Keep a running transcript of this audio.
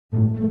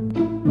Partnerships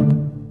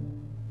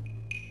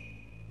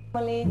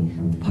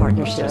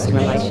and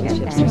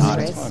relationships and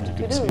stress. You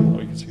can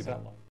see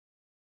that line.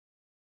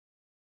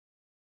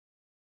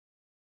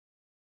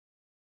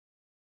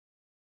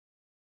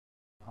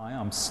 Hi,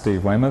 I'm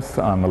Steve Weymouth.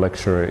 I'm a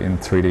lecturer in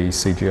 3D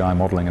CGI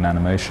modelling and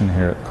animation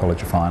here at the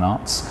College of Fine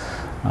Arts,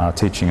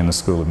 teaching in the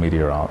School of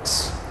Media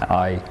Arts.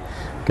 I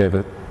gave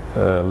a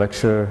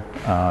lecture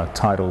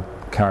titled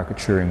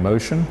Caricaturing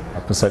Motion,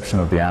 a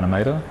perception of the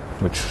animator,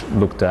 which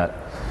looked at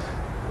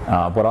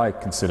what I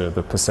consider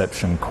the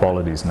perception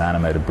qualities an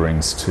animator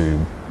brings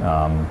to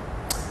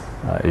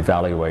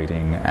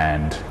evaluating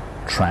and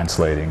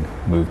translating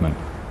movement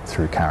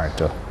through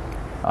character.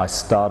 I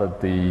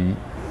started the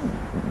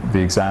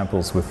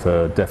examples with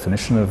a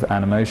definition of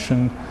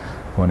animation,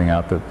 pointing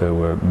out that there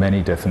were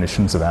many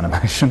definitions of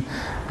animation.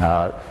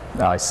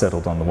 I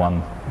settled on the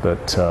one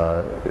that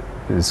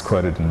is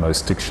quoted in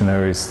most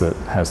dictionaries, that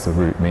has the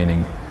root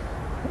meaning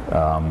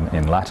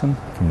in Latin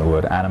from the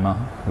word anima,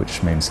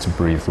 which means to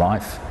breathe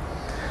life.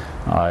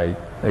 I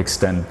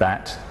extend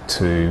that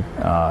to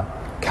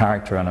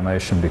character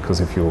animation, because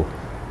if you're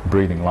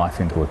breathing life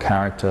into a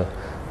character,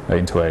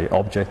 into an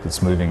object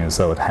that's moving as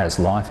though it has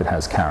life, it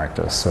has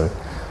character. So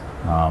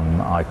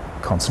I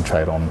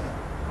concentrate on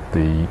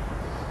the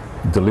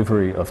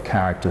delivery of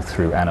character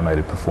through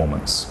animated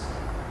performance.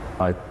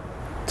 I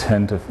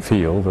tend to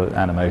feel that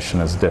animation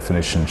as a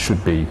definition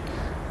should be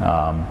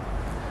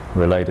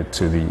related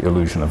to the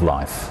illusion of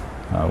life,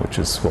 which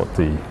is what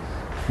the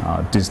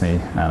Disney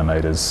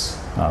animators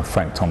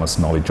Frank Thomas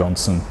and Ollie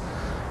Johnson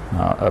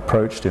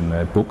approached in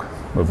their book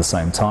of the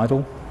same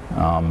title.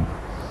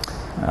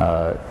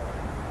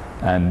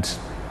 And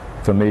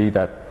for me,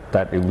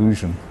 that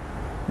illusion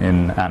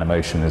in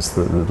animation is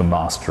the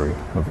mastery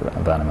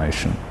of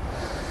animation.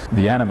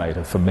 The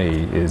animator, for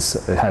me,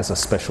 has a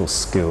special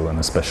skill and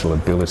a special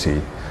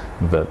ability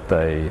that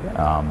they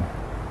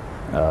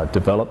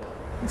develop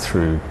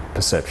through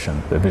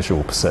perception, their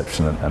visual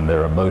perception and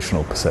their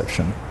emotional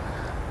perception.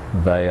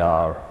 They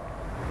are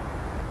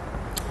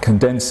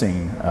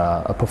condensing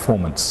a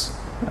performance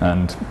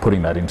and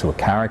putting that into a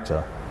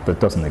character that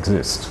doesn't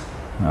exist.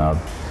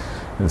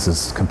 This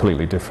is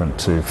completely different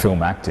to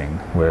film acting,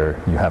 where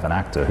you have an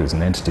actor who's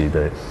an entity.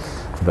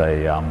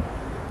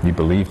 You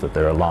believe that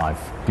they're alive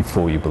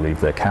before you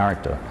believe their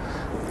character.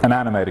 An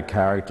animated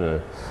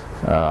character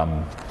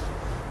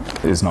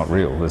is not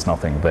real. There's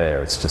nothing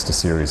there. It's just a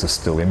series of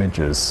still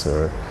images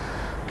or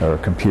a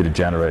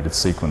computer-generated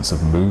sequence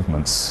of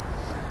movements.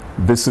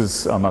 This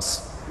is, I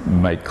must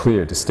make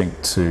clear,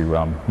 distinct to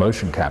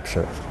motion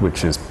capture,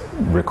 which is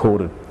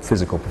recorded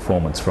physical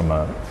performance from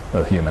a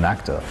human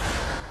actor.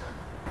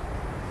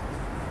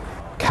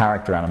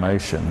 Character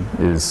animation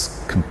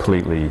is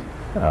completely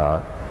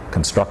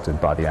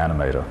constructed by the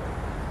animator.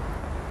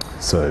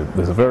 So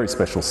there's a very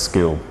special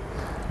skill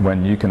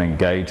when you can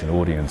engage an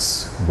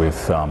audience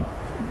with,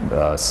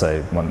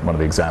 say, one of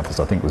the examples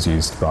I think was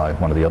used by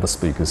one of the other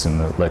speakers in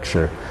the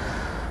lecture,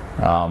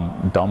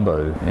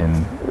 Dumbo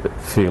in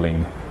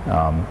feeling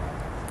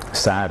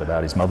sad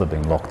about his mother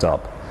being locked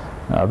up.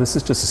 This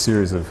is just a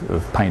series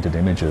of painted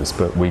images,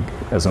 but we,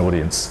 as an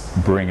audience,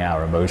 bring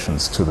our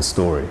emotions to the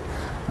story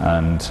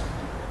and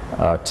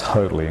are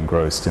totally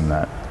engrossed in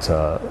that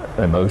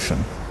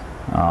emotion.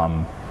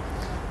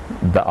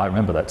 I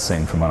remember that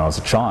scene from when I was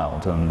a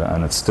child,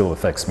 and it still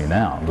affects me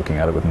now, looking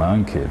at it with my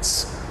own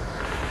kids.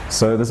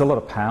 So there's a lot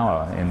of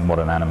power in what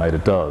an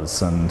animator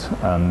does, and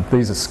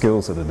these are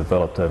skills that are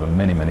developed over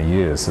many, many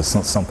years. It's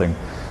not something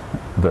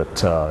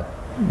that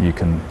you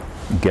can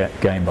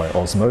gain by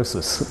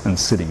osmosis and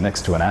sitting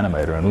next to an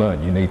animator and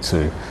learn. You need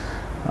to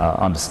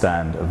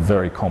understand a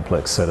very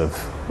complex set of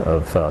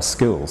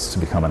skills to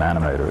become an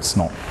animator. It's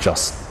not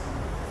just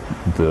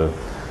the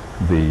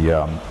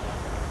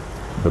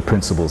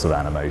principles of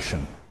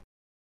animation.